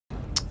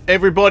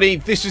Everybody,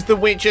 this is The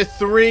Witcher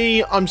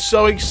 3. I'm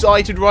so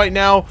excited right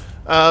now.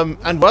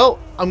 And well,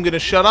 I'm going to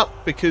shut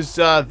up because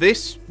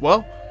this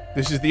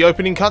is the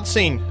opening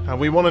cutscene. And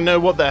we want to know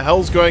what the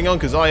hell's going on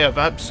because I have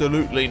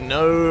absolutely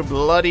no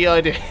bloody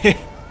idea.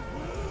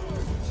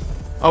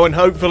 Oh, and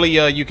hopefully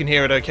you can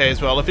hear it okay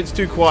as well. If it's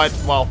too quiet,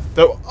 well,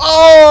 though.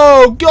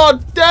 Oh,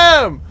 god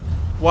damn!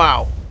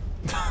 Wow.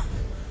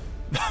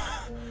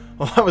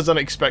 Well, that was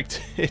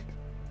unexpected.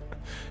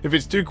 If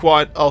it's too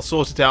quiet, I'll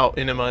sort it out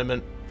in a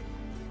moment.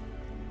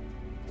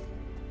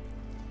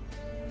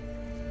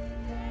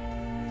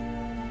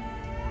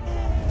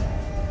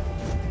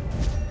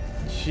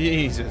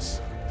 Jesus.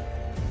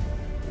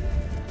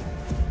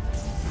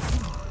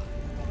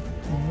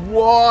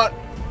 What?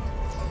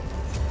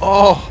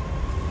 Oh.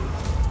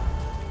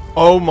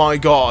 Oh my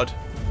god.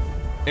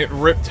 It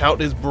ripped out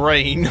his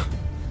brain.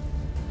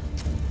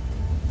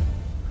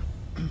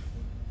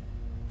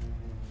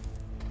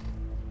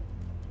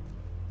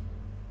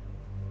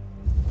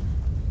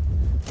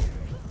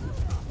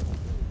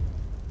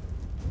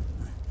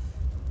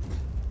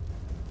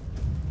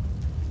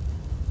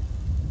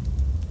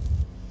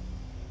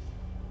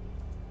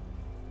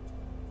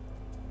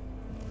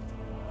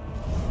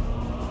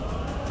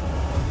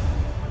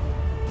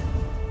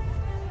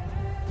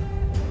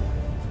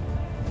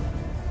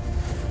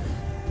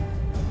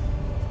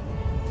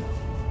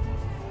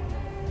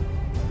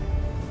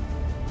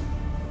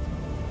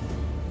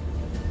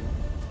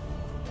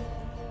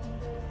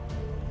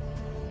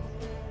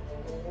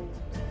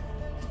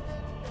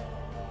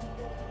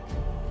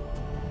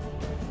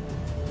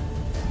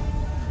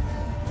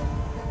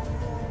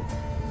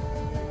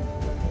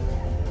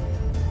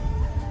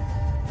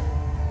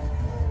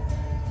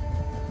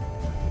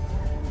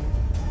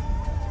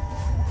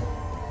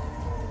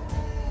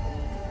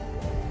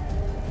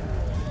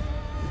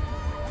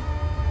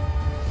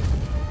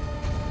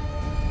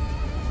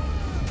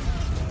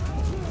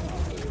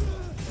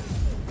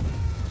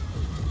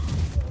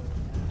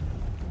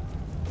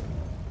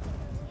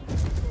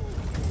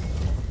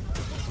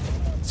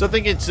 So I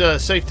think it's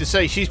safe to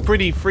say she's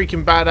pretty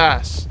freaking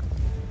badass.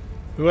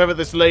 Whoever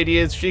this lady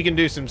is, she can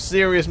do some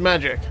serious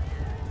magic.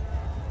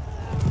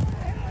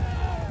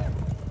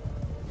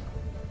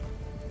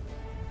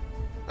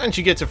 And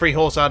she gets a free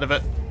horse out of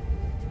it.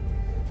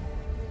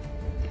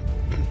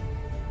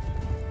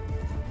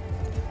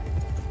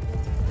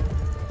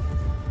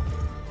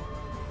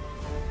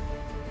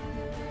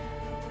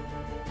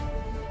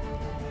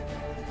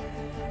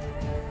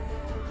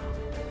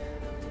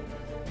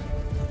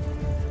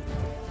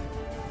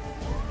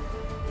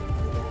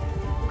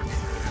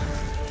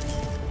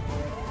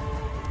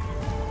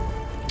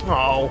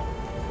 Oh.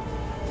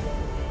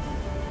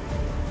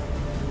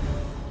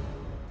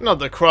 Not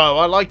the crow.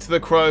 I liked the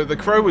crow. The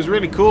crow was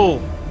really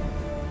cool.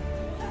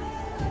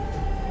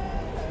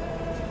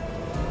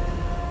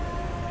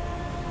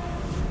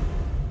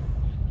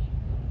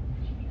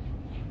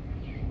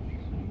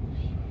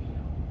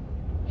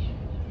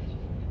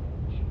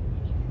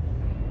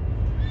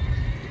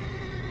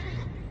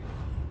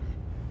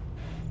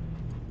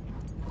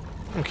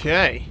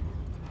 Okay.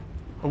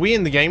 Are we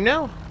in the game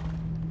now?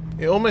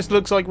 It almost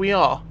looks like we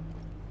are.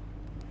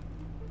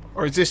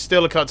 Or is this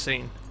still a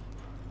cutscene?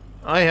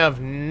 I have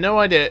no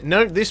idea.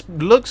 No, this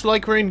looks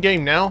like we're in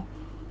game now.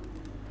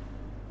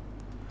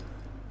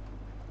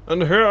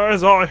 And here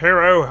is our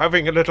hero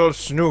having a little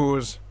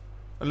snooze.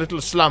 A little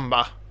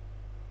slumber.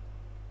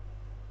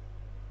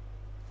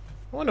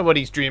 I wonder what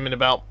he's dreaming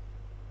about.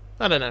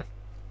 I don't know.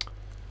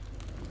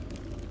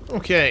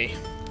 Okay.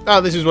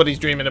 Oh, this is what he's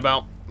dreaming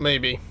about.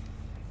 Maybe.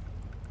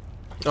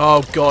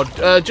 Oh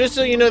god. Just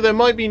so you know, there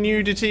might be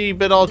nudity,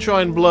 but I'll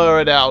try and blur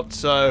it out,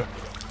 so...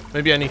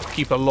 Maybe I need to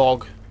keep a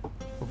log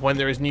of when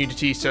there is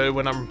nudity, so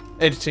when I'm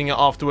editing it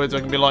afterwards, I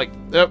can be like,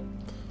 yep,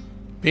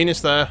 penis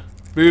there,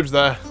 boobs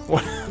there.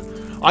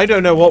 I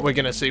don't know what we're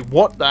gonna see.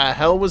 What the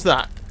hell was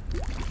that?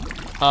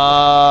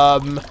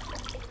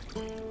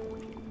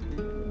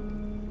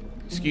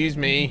 Excuse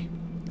me.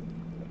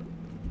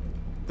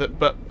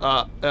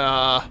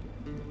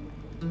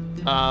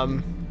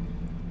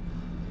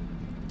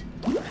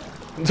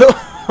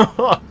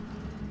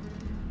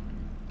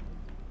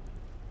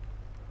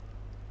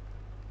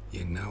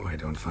 You know I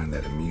don't find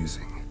that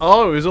amusing.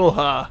 Oh, it was all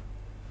her.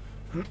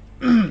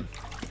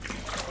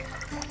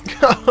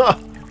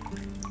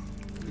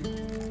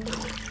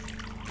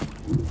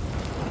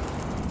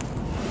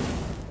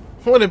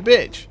 What a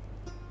bitch.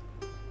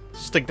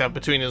 Stick that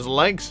between his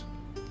legs.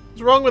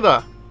 What's wrong with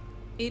her?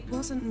 It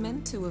wasn't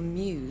meant to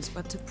amuse,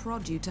 but to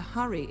prod you to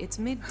hurry. It's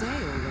midday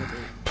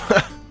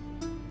already.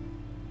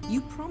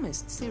 You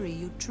promised Ciri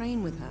you'd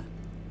train with her.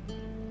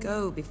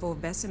 Go before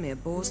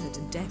Vesemir bores her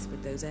to death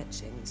with those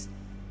etchings.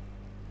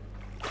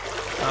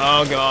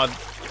 Oh god.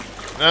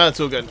 That's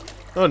all good.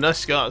 Oh, nice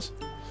scars.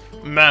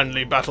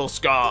 Manly battle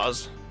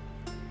scars.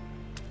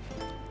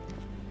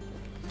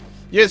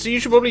 Yeah, so you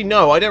should probably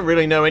know. I don't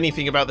really know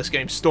anything about this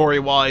game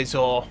story-wise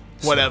or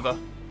whatever. So,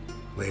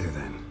 later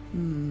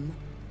then.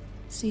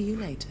 See you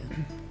later.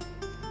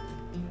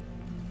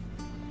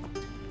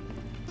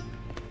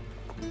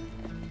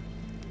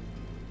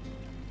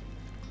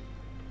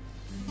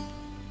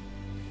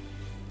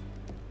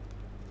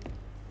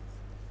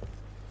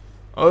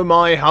 Oh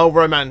my, how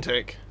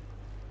romantic.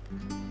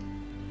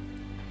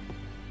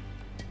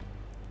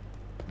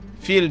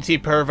 Fealty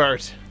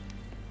pervert.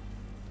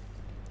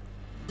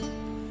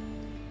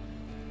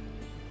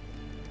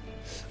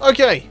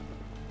 Okay.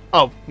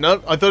 Oh,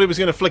 no, I thought he was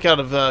going to flick out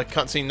of the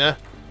cutscene there.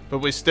 But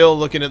we're still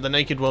looking at the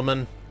naked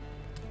woman.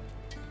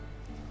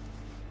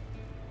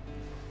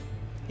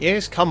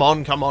 Yes, come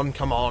on, come on,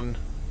 come on.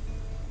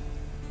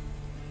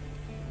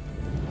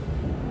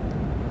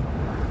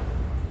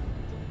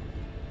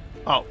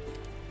 Oh.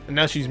 And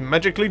now she's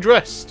magically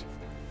dressed.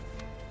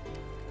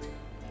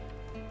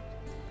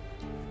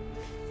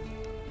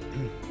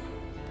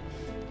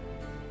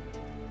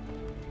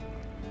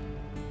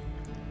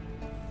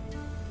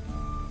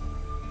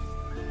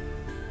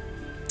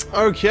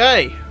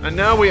 Okay, and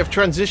now we have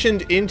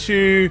transitioned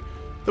into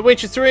The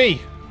Witcher 3.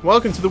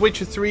 Welcome to The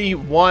Witcher 3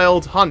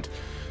 Wild Hunt.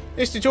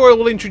 This tutorial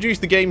will introduce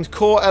the game's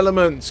core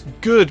elements.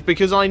 Good,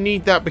 because I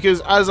need that,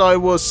 because as I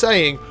was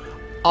saying,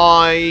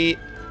 I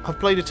have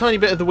played a tiny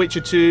bit of The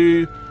Witcher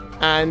 2,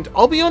 and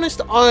I'll be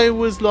honest, I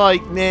was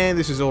like, nah,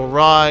 this is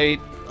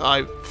alright.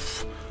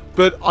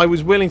 But I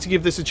was willing to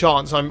give this a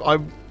chance.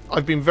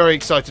 I've been very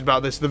excited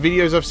about this. The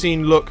videos I've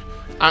seen look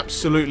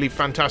absolutely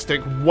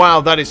fantastic.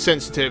 Wow, that is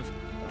sensitive.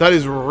 That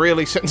is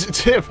really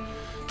sensitive.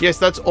 Yes,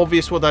 that's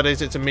obvious what that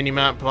is. It's a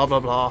mini-map, blah,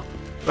 blah, blah.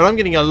 But I'm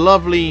getting a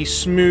lovely,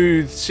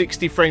 smooth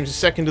 60 frames a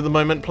second at the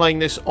moment, playing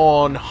this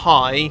on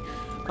high.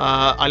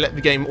 I let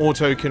the game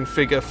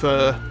auto-configure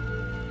for...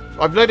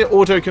 I've let it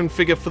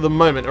auto-configure for the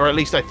moment, or at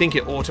least I think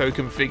it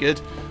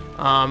auto-configured.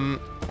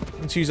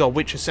 Let's use our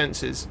Witcher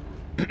senses.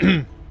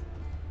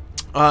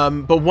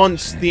 But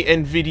once the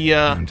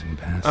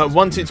NVIDIA...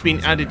 once it's been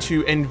added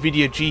to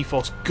NVIDIA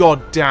GeForce,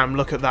 god damn,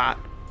 look at that.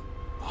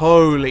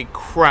 Holy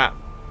crap.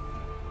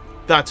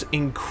 That's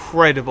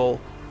incredible.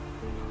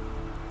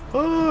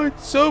 Oh,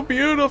 it's so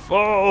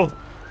beautiful.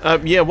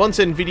 Yeah, once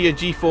NVIDIA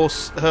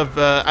GeForce have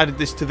added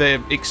this to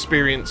their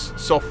Experience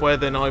software,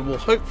 then I will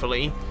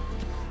hopefully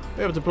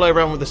be able to play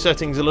around with the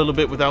settings a little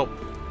bit without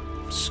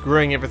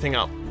screwing everything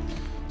up.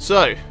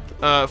 So,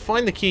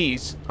 find the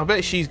keys. I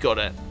bet she's got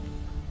it.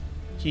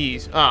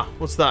 Keys. Ah,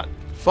 what's that?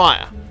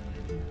 Fire.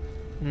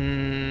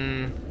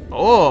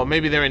 Oh,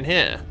 maybe they're in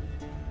here.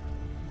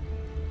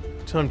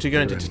 Time to go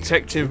into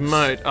detective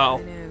mode.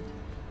 Oh.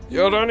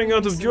 You're running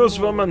out of juice,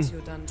 woman.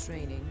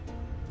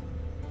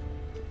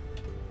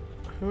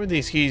 Who would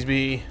these keys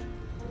be?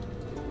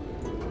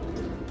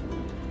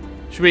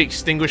 Should we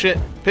extinguish it?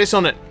 Piss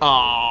on it.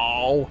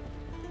 Oh.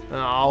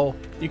 Oh.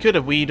 You could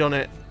have weed on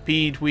it.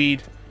 Peed,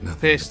 weed,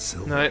 pissed.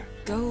 No.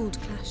 Gold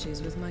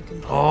clashes with my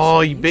complexion. Oh,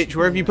 you bitch.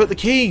 Where have you put the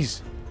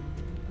keys?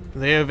 Are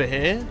they over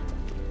here?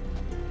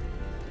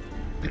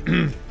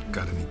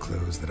 Got any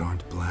clothes that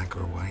aren't black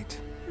or white?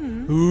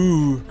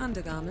 Ooh.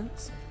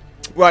 Undergarments.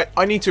 Right,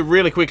 I need to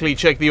really quickly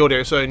check the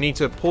audio, so I need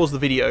to pause the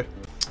video.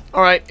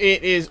 Alright,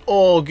 it is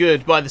all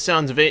good by the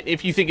sounds of it.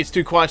 If you think it's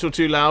too quiet or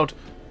too loud,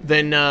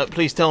 then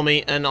please tell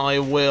me and I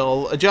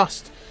will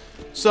adjust.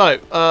 So,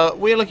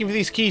 we're looking for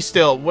these keys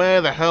still. Where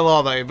the hell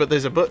are they? But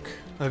there's a book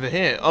over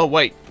here. Oh,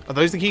 wait. Are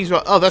those the keys?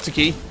 Oh, that's a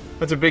key.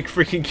 That's a big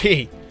freaking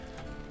key.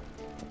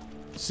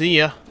 See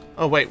ya.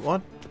 Oh, wait,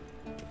 what?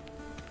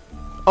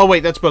 Oh,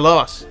 wait, that's below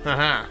us.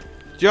 Haha.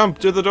 Jump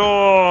to the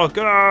door!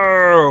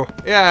 Go!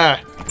 Yeah!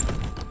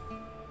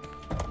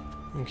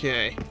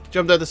 Okay.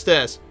 Jump down the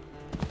stairs.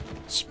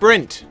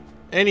 Sprint!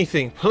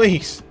 Anything,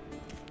 please!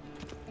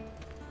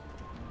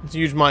 Let's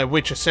use my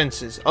Witcher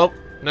senses. Oh,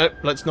 nope,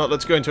 let's not.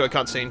 Let's go into a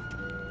cutscene.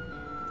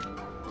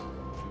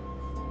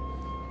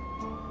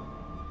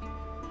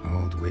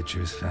 Old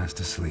Witcher's fast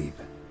asleep.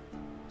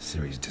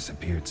 Ciri's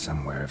disappeared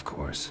somewhere, of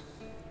course.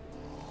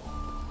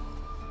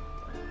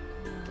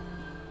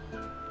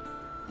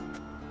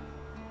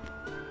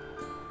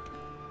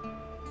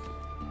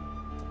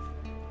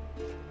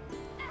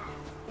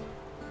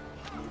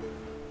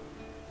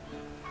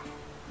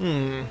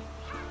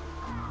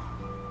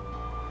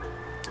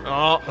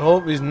 Oh,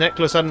 his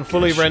necklace hadn't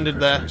fully rendered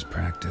there.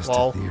 Practice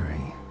Lol. to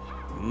theory.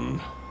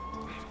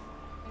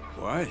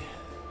 What?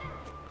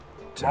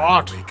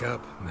 Time to wake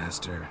up,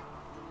 Master.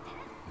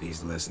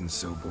 These lessons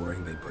so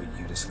boring they put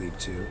you to sleep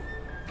too.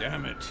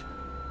 Damn it.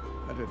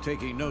 After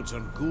taking notes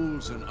on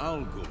ghouls and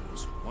owl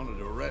ghouls, wanted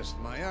to rest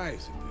my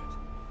eyes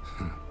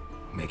a bit.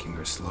 Making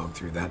her slog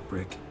through that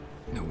brick?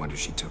 No wonder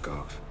she took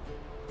off.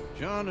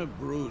 John of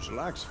Bruges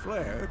lacks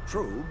flair,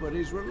 true, but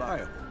he's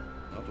reliable.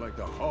 Not like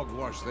the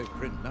hogwash they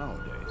print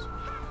nowadays.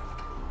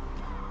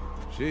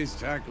 She's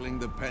tackling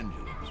the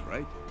pendulums,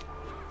 right?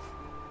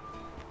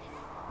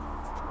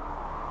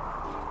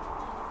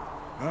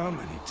 How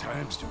many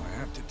times do I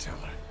have to tell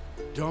her?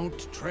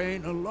 Don't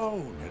train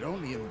alone. It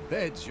only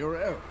embeds your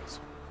errors.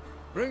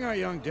 Bring our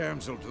young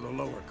damsel to the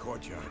lower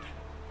courtyard.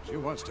 She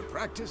wants to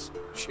practice,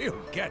 she'll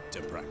get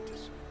to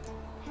practice.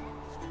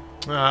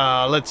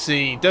 Let's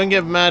see. Don't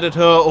get mad at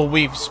her or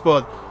we've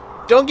spot.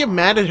 Don't get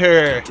mad at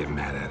her. Don't get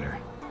mad at her.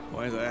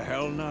 Why the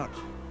hell not?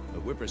 The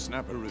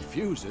whippersnapper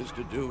refuses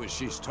to do as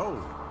she's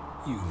told.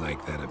 You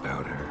like that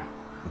about her.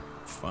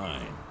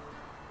 Fine.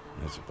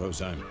 I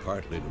suppose I'm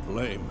partly to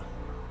blame.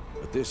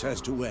 But this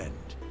has to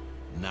end.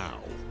 Now.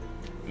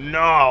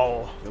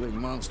 No. Killing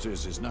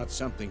monsters is not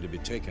something to be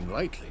taken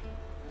lightly.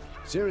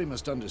 Ciri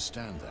must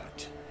understand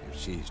that, if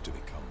she's to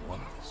become one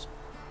of us.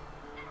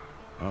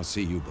 I'll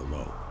see you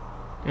below.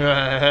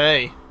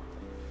 Hey.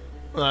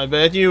 I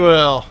bet you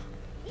will.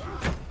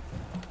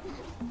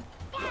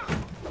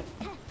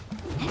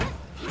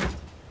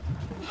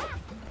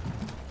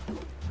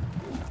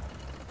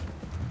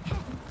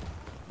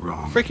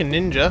 Wrong. Freaking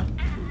ninja.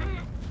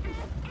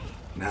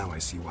 Now I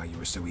see why you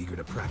were so eager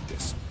to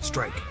practice.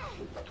 Strike.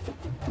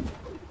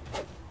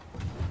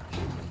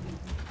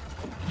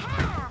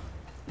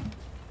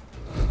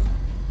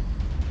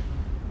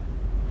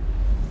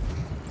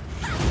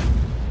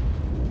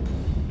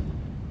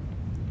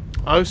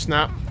 Oh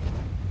snap.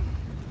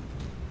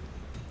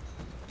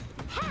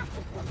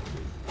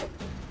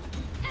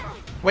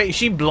 Wait, is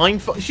she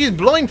blindfolded? She's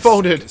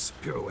blindfolded! Circus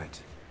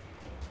pirouette.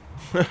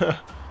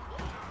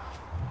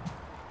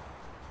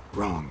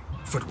 Wrong.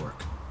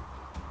 Footwork.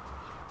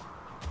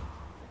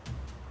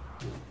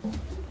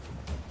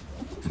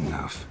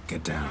 Enough.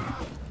 Get down.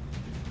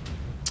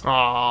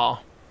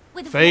 Ah,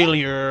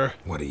 failure.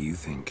 What do you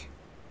think?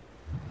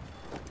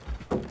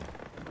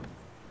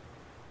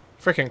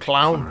 Freaking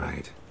clown.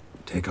 Alright.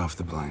 Take off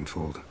the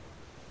blindfold.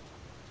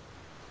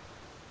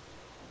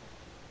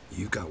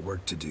 You've got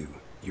work to do.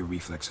 Your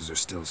reflexes are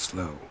still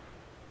slow.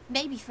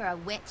 Maybe for a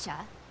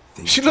witcher.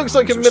 Think She looks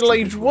like a Germans are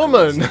middle-aged stupid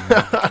because woman.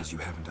 because you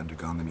haven't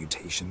undergone the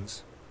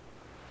mutations.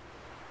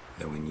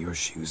 Though in your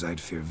shoes,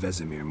 I'd fear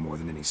Vesemir more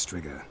than any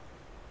Striga.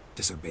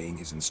 Disobeying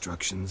his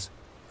instructions,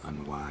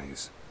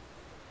 unwise.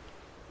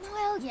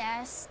 Well,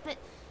 yes, but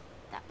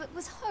that book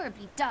was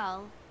horribly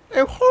dull.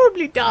 Oh,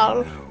 horribly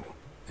dull. No,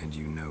 and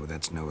you know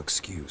that's no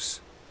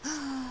excuse.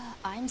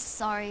 I'm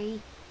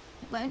sorry.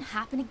 It won't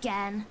happen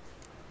again.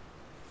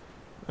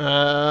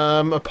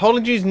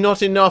 Apologies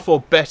not enough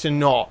or better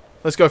not?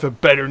 Let's go for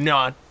better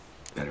not.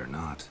 Better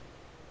not.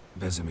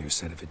 Vesemir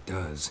said if it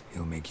does,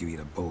 he'll make you eat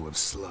a bowl of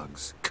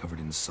slugs covered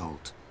in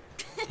salt.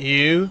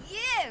 You?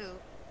 You!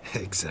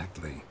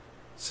 Exactly.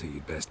 So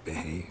you'd best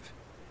behave.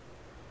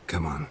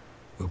 Come on,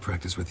 we'll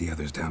practice with the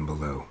others down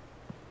below.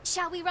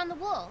 Shall we run the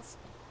walls?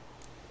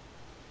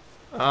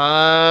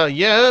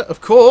 Yeah,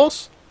 of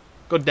course.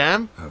 God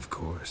damn. Of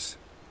course.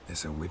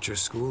 Is a Witcher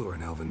school or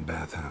an elven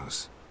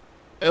bathhouse?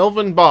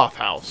 Elven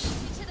bathhouse.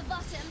 To the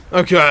bottom.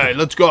 Okay,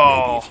 let's Maybe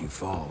go. if you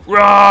fall.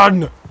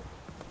 Run!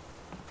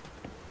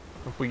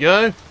 Up we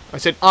go. I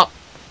said up.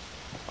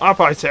 Up,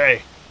 I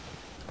say.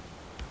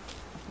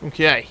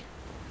 Okay.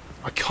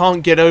 I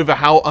can't get over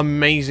how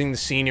amazing the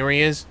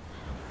scenery is.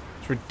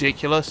 It's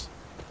ridiculous.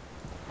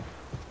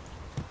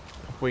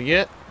 Up we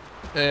get.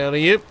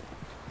 Alley-oop.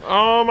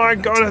 Oh my I'll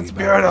god, tell it's you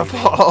about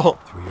beautiful. breathing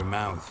through your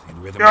mouth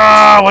in rhythm.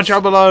 Ah, watch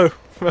out below.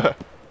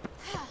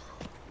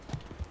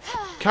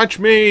 Catch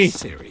me.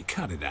 Ciri,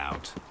 cut it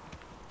out.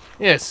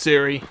 Yes,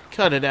 Siri.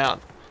 Cut it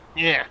out.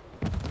 Yeah.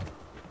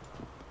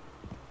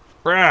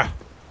 Bruh.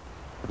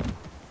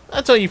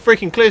 That's how you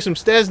freaking clear some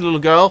stairs, little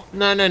girl.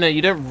 No, no, no.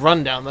 You don't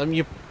run down them.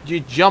 You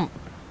jump.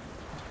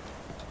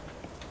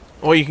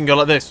 Or you can go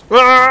like this.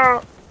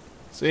 Ah!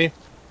 See?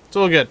 It's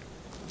all good.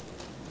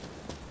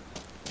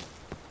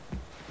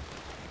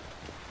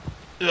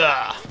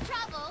 Ugh.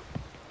 Trouble?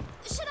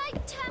 Should I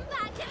turn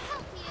back and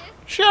help you?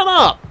 Shut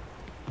up!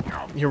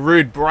 You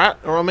rude brat,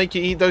 or I'll make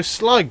you eat those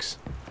slugs.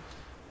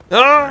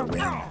 Ah!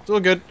 It's all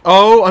good.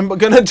 Oh, I'm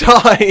gonna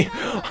die!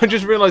 I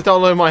just realised how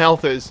low my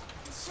health is.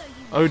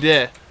 Oh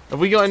dear. Have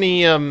we got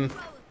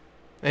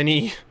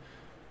any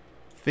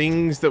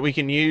things that we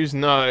can use?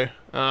 No.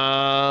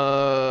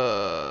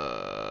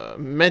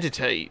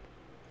 Meditate.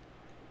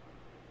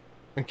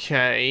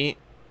 Okay.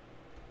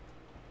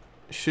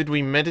 Should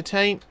we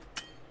meditate?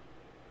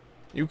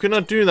 You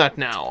cannot do that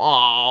now.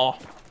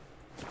 Aww.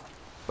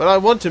 But I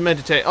want to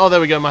meditate. Oh, there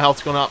we go. My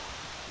health's gone up.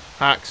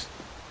 Hacks.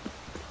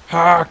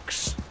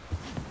 Hacks.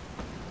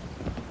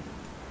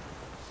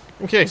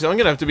 Okay, so I'm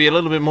going to have to be a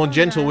little bit more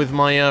gentle with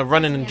my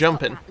running and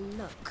jumping.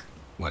 Look.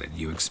 What did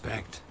you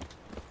expect?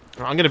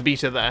 I'm going to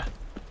beat her there.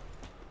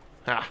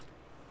 Ah.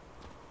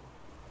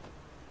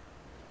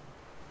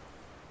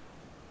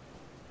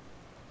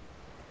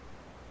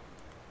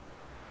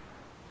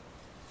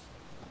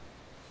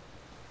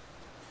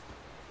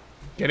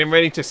 Getting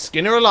ready to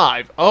skin her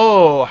alive.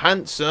 Oh,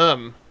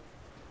 handsome.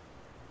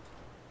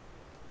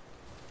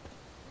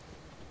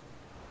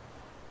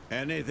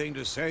 Anything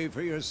to say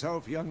for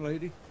yourself, young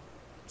lady?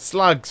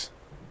 Slugs.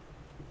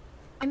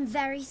 I'm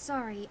very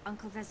sorry,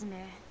 Uncle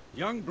Vesemir.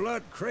 Young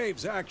blood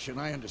craves action,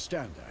 I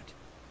understand that.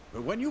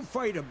 But when you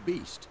fight a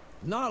beast,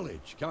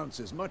 knowledge counts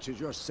as much as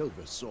your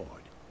silver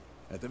sword.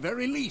 At the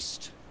very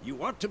least,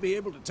 you ought to be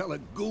able to tell a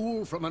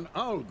ghoul from an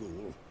owl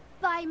ghoul.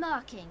 By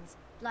markings,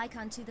 like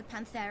unto the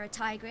Panthera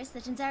tigris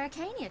that in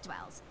Zeracania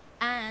dwells,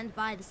 and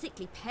by the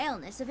sickly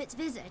paleness of its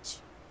visage.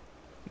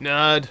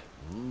 Nerd.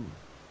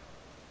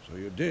 So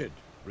you did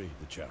read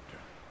the chapter.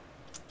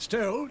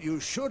 Still,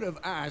 you should have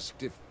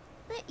asked if...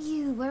 But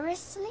you were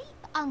asleep,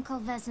 Uncle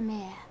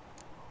Vesemir.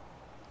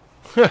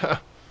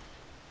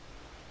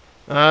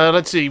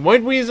 Let's see.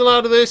 Won't weasel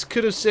out of this.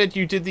 Could have said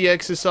you did the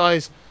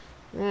exercise.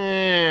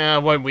 I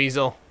won't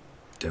weasel.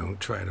 Don't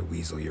try to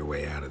weasel your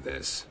way out of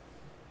this.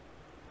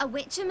 A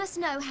witcher must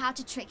know how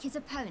to trick his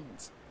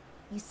opponent.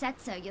 You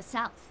said so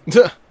yourself.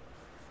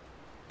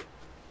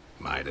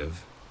 Might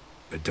have.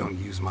 But don't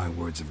use my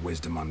words of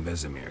wisdom on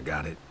Vesemir,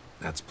 got it?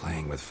 That's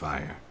playing with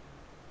fire.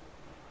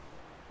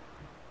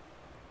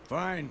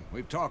 Fine,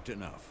 we've talked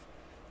enough.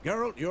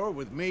 Geralt, you're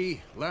with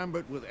me,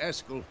 Lambert with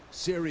Eskel,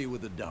 Ciri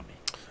with the dummy.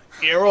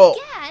 Geralt.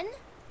 Again?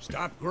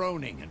 Stop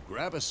groaning and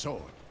grab a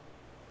sword.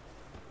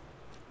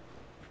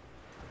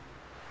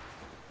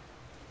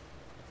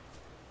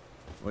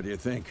 What do you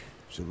think?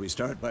 Should we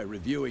start by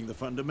reviewing the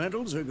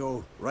fundamentals or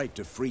go right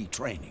to free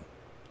training?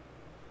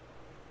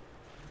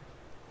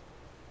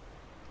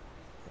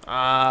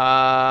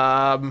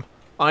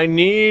 I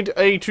need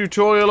a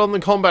tutorial on the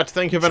combat.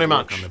 Thank you very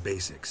much. Work on the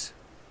basics.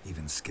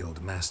 Even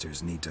skilled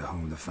masters need to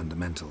hone the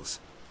fundamentals,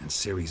 and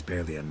Ciri's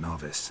barely a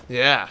novice.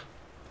 Yeah.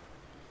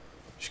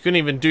 She couldn't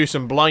even do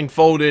some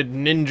blindfolded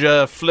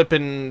ninja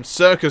flipping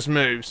circus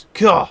moves.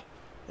 Gah!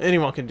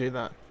 Anyone can do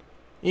that.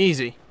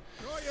 Easy.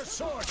 Draw your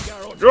sword,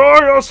 Geralt. Draw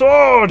your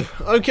sword!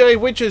 Okay,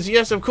 witches,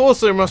 yes, of course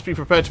they must be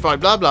prepared to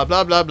fight, blah, blah,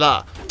 blah, blah,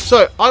 blah.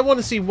 So, I want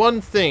to see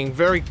one thing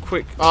very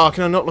quick.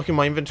 Can I not look in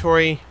my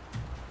inventory?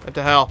 What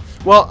the hell?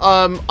 Well,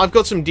 I've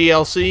got some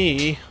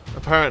DLC,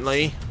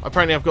 apparently.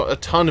 Apparently I've got a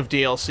ton of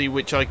DLC,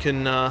 which I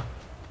can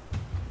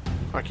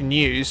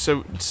use.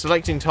 So,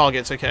 selecting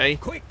targets, okay.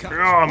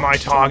 Oh, my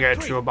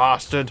target, you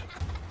bastard.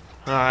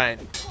 Alright.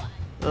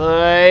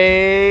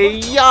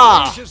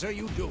 Yeah!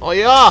 Oh,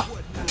 yeah!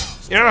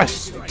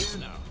 Yes!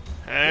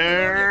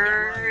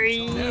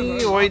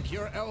 Wait.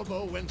 Your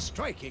elbow when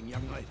striking,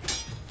 young lady.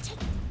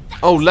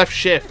 Oh, left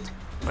shift.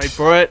 Wait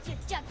for it.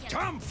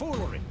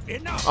 Tomfoolery.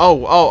 Enough.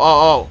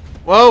 Oh.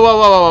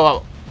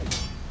 Whoa.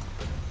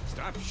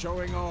 Stop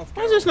showing off.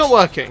 Why is this not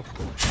working?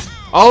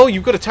 Oh,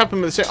 you've got to tap him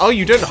at the same. Oh,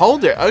 you don't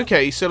hold it.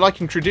 Okay, so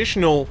like in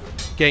traditional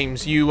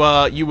games, you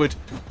would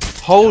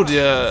hold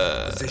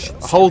to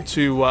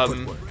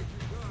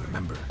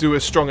do a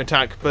strong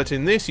attack, but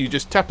in this you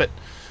just tap it.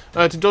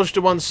 To dodge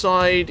to one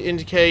side,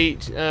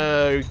 indicate.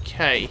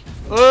 Okay.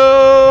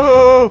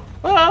 Oh!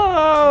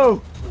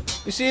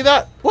 You see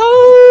that?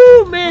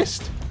 Whoa!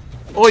 Missed.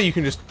 Or you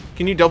can just.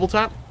 Can you double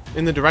tap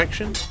in the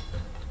direction?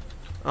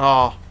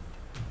 Oh.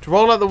 To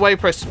roll out the way,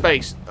 press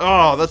space.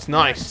 Oh, that's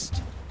nice.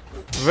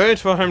 Wait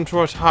for him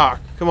to attack.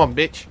 Come on,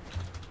 bitch.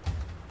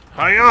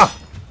 Hiya!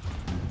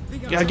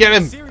 Yeah, get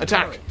him!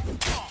 Attack!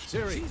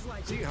 Ciri,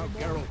 see how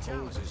Geralt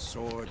holds his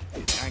sword?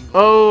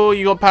 Oh,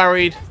 you got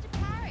parried.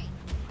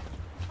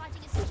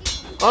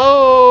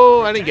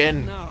 Oh, and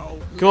again.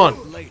 Come on,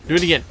 do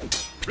it again.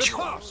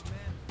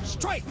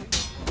 Strike.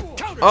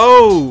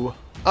 Oh!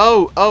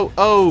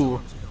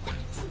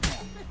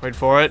 Wait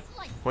for it.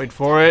 Wait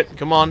for it.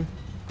 Come on.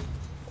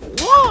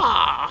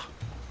 Wah!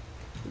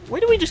 Why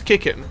do we just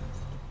kick him?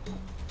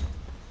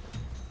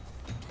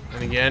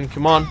 And again,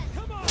 come on.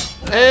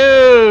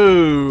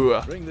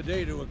 Oh!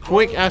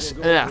 Quick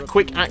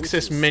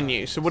access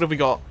menu. So what have we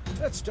got?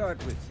 Let's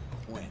start with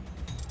Quen.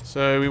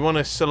 So we want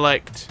to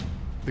select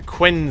the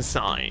Quen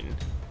sign.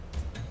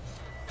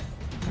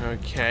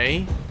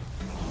 Okay.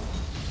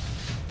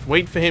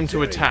 Wait for him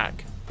to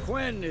attack.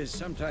 Quen is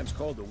sometimes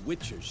called the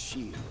Witcher's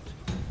Shield.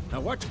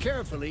 Now watch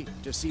carefully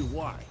to see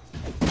why.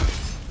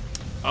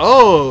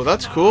 Oh,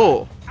 that's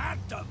cool.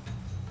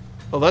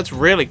 Oh, that's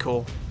really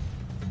cool.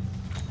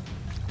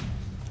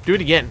 Do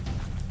it again.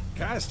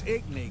 Cast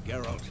Igni,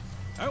 Geralt.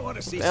 I want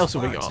to see What else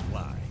have we sparks got?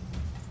 fly.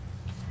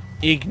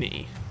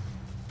 Igni.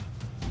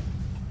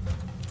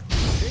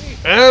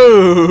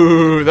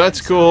 Oh,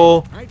 that's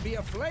cool. Might be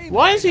a flame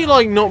Why is he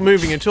like not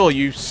moving at all,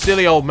 you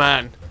silly old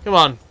man? Come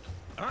on.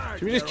 Alright,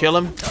 Should we just Geralt, kill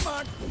him? Come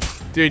on.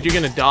 Dude, you're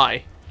gonna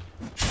die.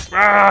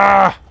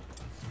 Ah!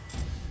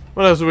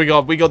 What else have we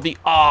got? We got the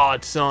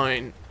odd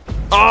sign.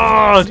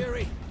 Odd!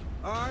 Ciri,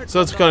 art So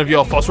that's kind of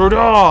your Phosphor.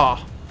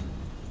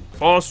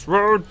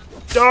 Phosphor.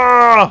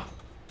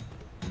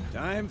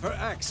 time for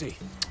Axie.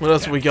 What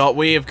else have we got?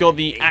 We have got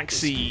the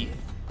Axie.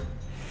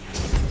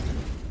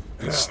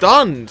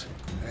 Stunned.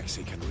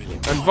 Axie can really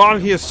And while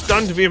he is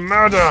stunned to be a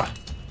murder.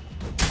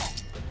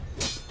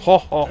 Ha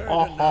ha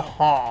ha ha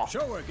ha.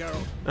 show her,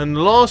 Geralt. And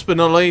last but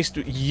not least,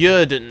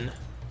 Yerden.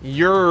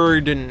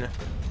 Yerden.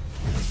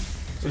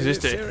 What does this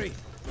do? Ciri.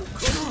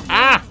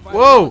 Ah!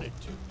 Whoa!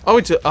 Oh,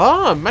 it's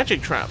a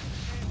magic trap.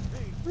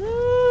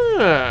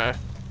 Ah,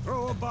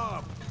 Throw a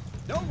bomb.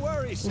 Don't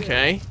worry, Ciri.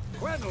 okay.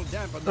 Quen will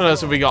dampen the What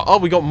else have we blow. got? Oh,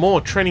 we got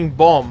more training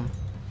bomb.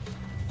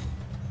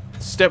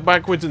 Step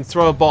backwards and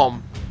throw a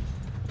bomb.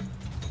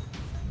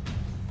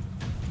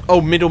 Oh,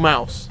 middle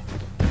mouse.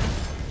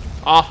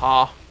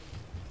 Aha.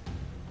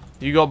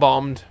 You got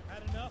bombed.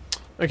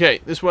 Okay,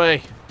 this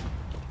way.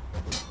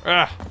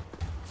 Ah.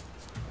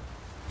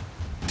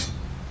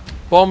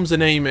 Bombs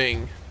and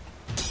aiming.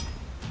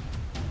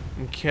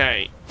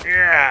 Okay.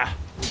 Yeah.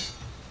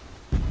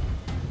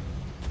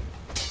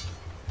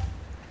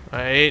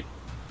 Right.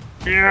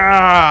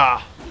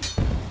 Yeah.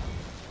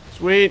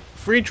 Sweet.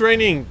 Free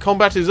training.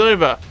 Combat is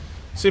over.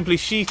 Simply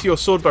sheath your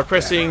sword by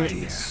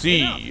pressing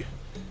C.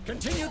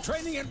 Continue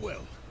training at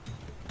will.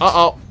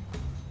 Uh-oh.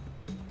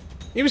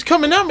 He was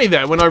coming at me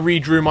there when I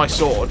redrew my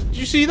sword. Did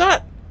you see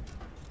that?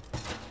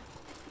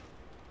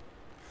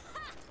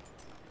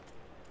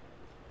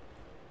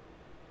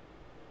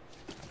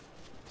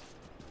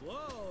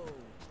 Whoa!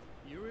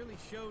 You really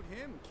showed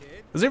him,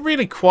 kid. Has it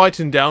really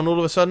quietened down all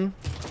of a sudden?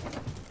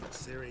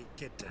 Ciri,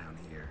 get down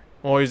here.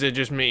 Or is it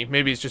just me?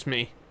 Maybe it's just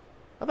me.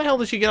 How the hell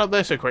did she get up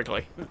there so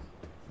quickly?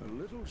 A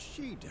little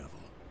she-devil.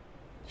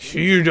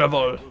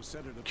 She-devil.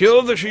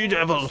 Kill the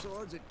she-devil.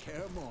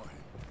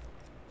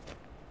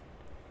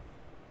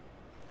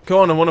 Go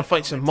on, I want to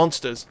fight some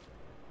monsters.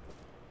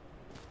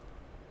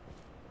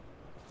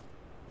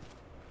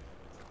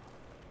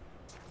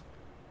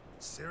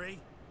 Ciri?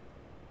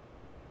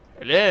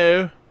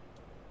 Hello?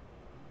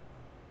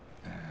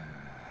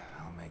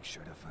 I'll make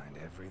sure to find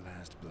every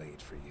last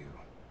blade for you.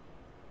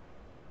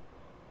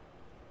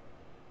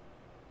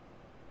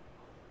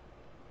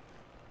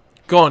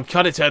 Go on,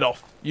 cut its head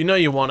off. You know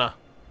you wanna.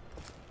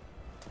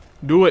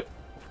 Do it.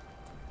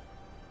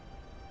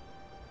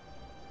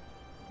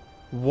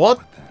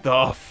 What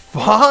the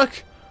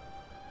fuck?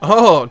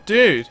 Oh,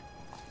 dude.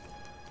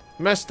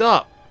 Messed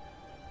up.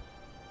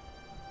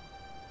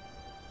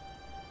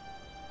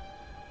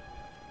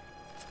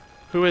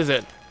 Who is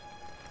it?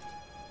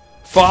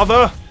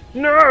 Father?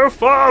 No,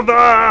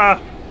 father!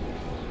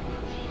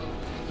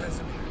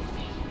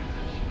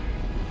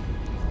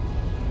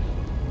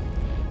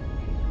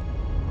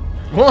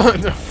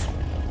 What the f—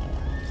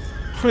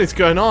 what is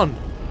going on?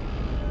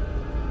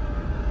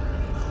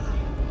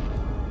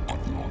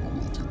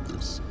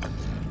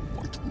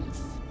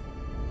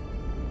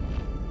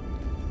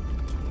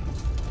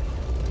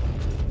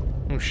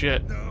 Oh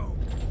shit.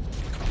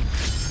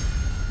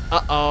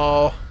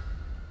 Uh-oh.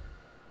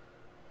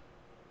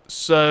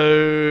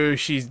 So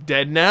she's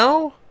dead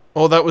now?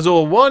 Or that was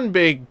all one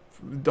big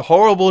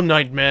horrible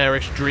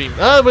nightmarish dream?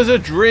 That was a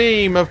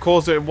dream, of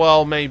course it—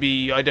 well,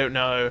 maybe, I don't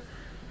know.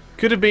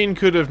 Could have been,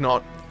 could have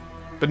not.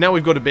 But now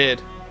we've got a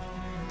beard.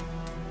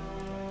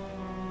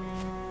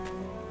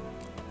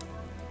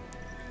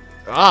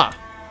 Ah.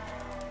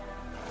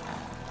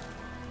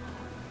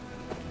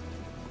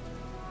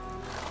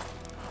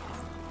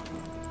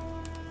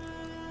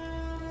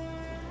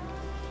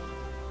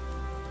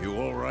 You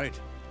all right?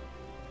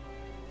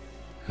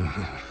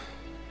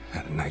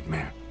 Had a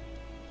nightmare.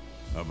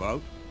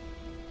 About?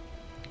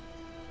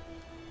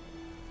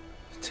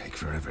 Take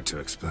forever to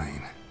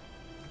explain.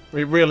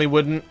 We really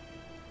wouldn't.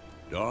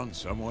 Dawn's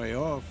some way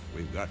off.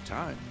 We've got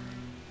time.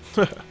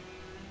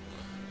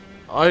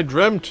 I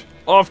dreamt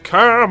of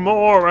Kaer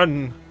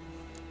Morhen.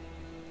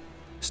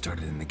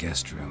 Started in the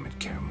guest room at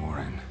Kaer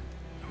Morhen.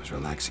 I was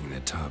relaxing in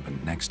the tub,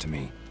 and next to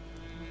me,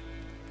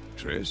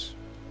 Triss?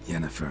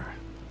 Yennefer.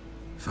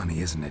 Funny,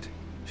 isn't it?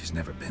 She's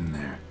never been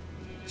there.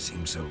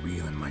 Seemed so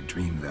real in my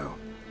dream, though.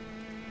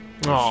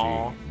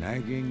 Aww. Was she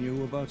nagging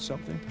you about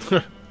something?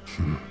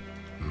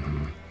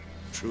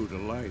 True to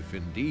life,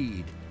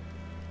 indeed.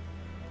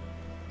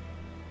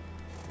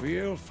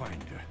 We'll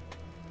find her.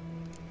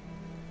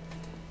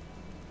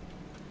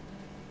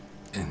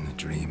 In the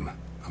dream,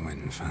 I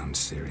went and found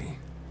Ciri.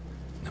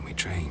 Then we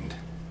trained.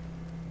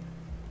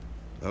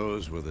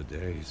 Those were the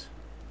days.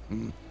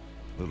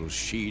 Little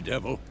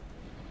she-devil.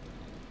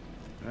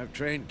 I've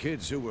trained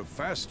kids who were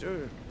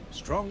faster,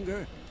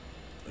 stronger,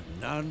 but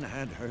none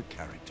had her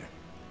character.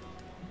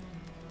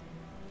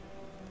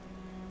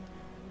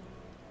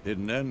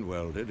 Didn't end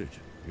well, did it?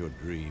 Your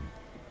dream?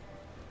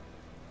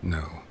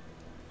 No.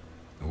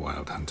 The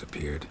Wild Hunt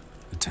appeared,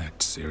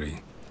 attacked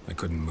Ciri. I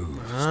couldn't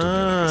move. Stood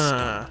there like a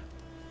stump.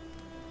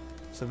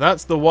 So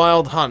that's the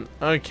Wild Hunt.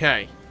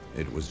 Okay.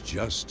 It was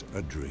just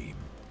a dream.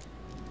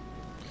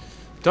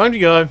 Time to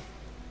go.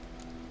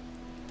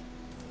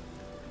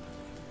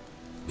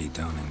 Be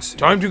dawning soon.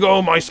 Time to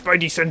go. My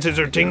spidey senses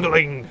are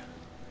tingling.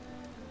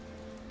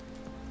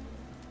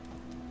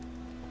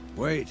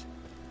 Wait.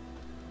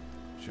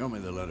 Show me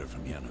the letter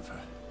from Yennefer.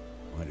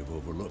 Might have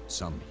overlooked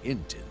some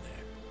hint in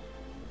there.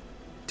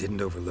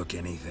 Didn't overlook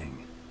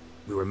anything.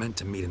 We were meant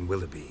to meet in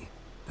Willoughby.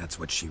 That's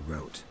what she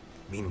wrote.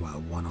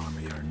 Meanwhile, one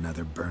army or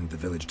another burned the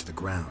village to the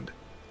ground.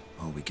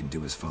 All we can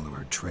do is follow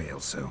her trail,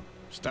 so...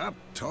 Stop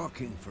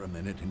talking for a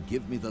minute and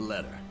give me the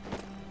letter.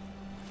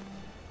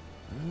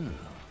 Oh,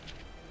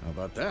 how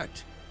about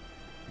that?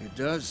 It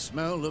does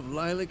smell of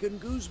lilac and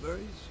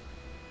gooseberries.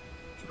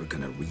 You were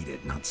gonna read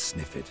it, not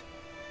sniff it.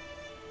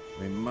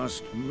 We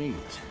must meet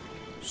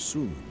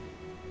soon.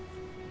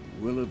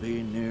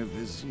 Willoughby near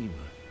Vizima.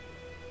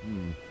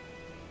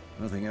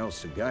 Nothing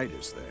else to guide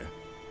us there.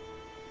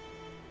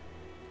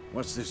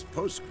 What's this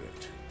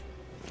postscript?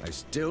 I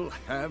still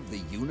have the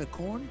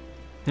unicorn?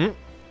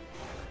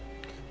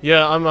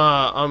 Yeah,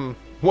 I'm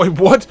wait,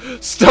 what?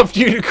 Stuffed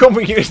unicorn?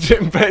 We used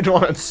it in bed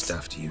once.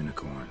 Stuffed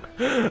unicorn.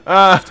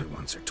 Used it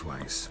once or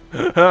twice.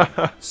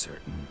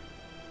 Certain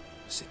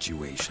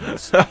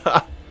situations.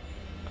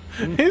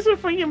 He's a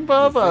freaking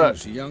The pervert.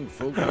 things young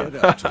folk get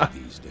up to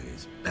these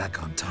days.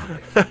 Back on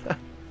topic.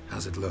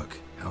 How's it look?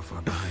 How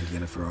far behind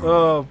Yennefer are we?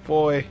 Oh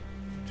boy.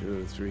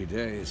 2 or 3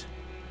 days.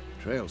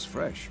 Trail's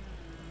fresh,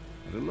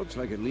 but it looks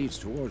like it leads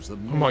towards the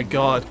moon. Oh my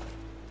god.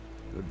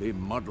 Could be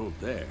muddled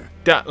there.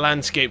 That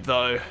landscape,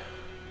 though.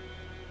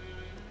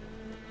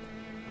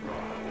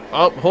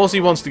 Oh,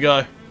 Horsey wants to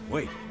go.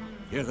 Wait,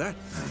 hear that?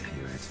 I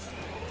hear it.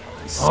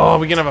 Oh,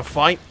 we're gonna have a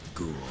fight?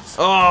 Ghouls.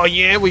 Oh,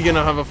 yeah, we're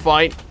gonna have a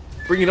fight.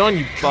 Bring it on,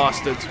 you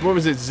bastards. What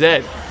was it,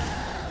 Z?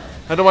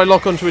 How do I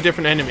lock onto a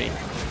different enemy?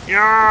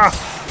 Yeah!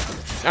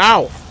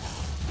 Ow!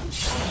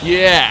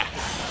 Yeah!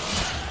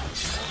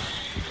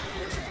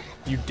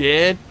 You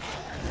dead?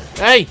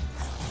 Hey!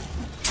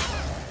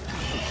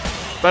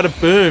 Bada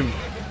boom.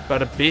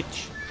 Bada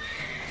bitch.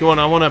 Go on,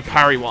 I want to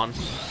parry one.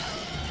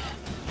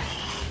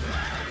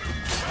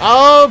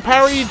 Oh,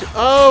 parried!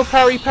 Oh,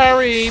 parry,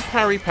 parry!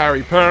 Parry,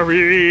 parry,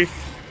 parry!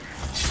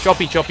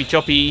 Choppy, choppy,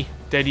 choppy.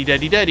 Daddy,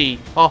 daddy, daddy.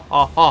 Ha,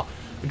 ha, ha.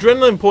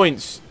 Adrenaline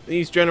points.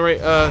 These generate,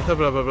 blah,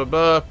 blah, blah,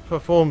 blah,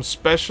 perform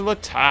special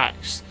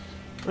attacks.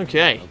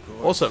 Okay,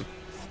 awesome.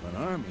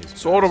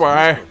 Sword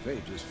away.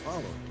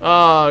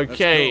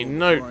 Okay,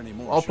 note.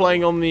 While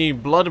playing on the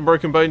Blood and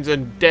Broken Bones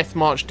and Death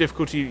March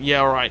difficulty,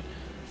 yeah, alright.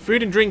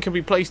 Food and drink can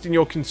be placed in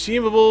your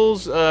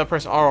consumables.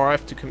 Press R or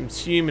F to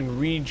consume and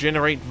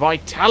regenerate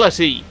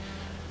vitality.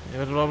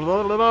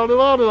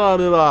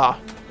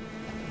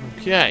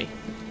 Okay.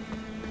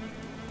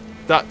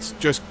 That's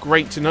just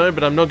great to know,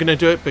 but I'm not going to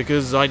do it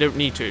because I don't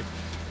need to.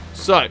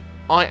 So,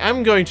 I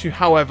am going to,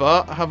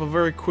 however, have a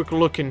very quick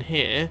look in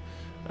here.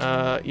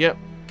 Yep.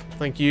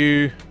 Thank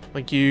you.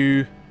 Thank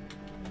you.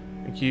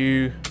 Thank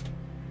you.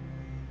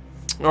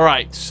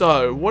 Alright,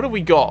 so, what have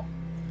we got?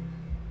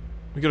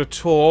 We got a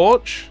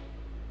torch.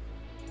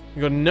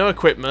 We got no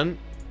equipment.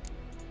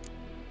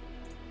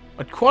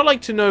 I'd quite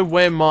like to know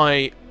where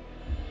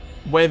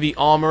the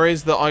armor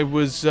is that I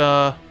was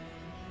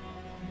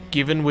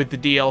given with the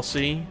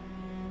DLC.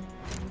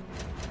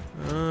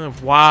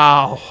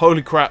 Wow,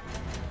 holy crap.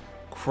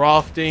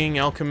 Crafting,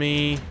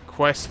 alchemy,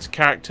 quest,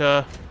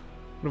 character.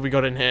 What have we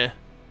got in here?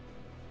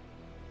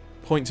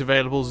 Points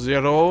available,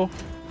 0.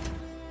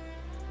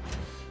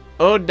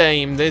 Oh,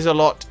 damn, there's a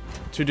lot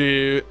to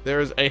do. There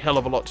is a hell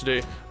of a lot to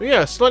do. But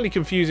yeah, slightly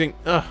confusing.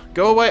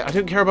 Go away. I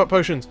don't care about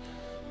potions.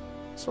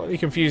 Slightly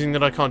confusing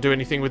that I can't do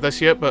anything with this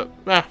yet, but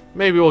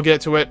maybe we'll get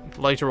to it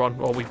later on.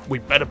 Well, we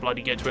better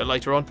bloody get to it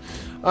later on.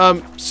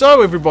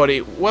 So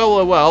everybody,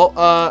 well,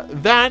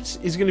 that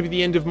is going to be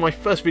the end of my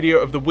first video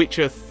of The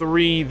Witcher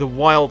 3, The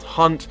Wild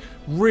Hunt.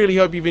 Really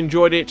hope you've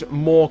enjoyed it.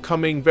 More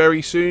coming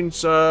very soon,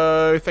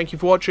 so thank you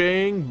for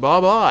watching.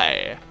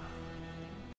 Bye-bye.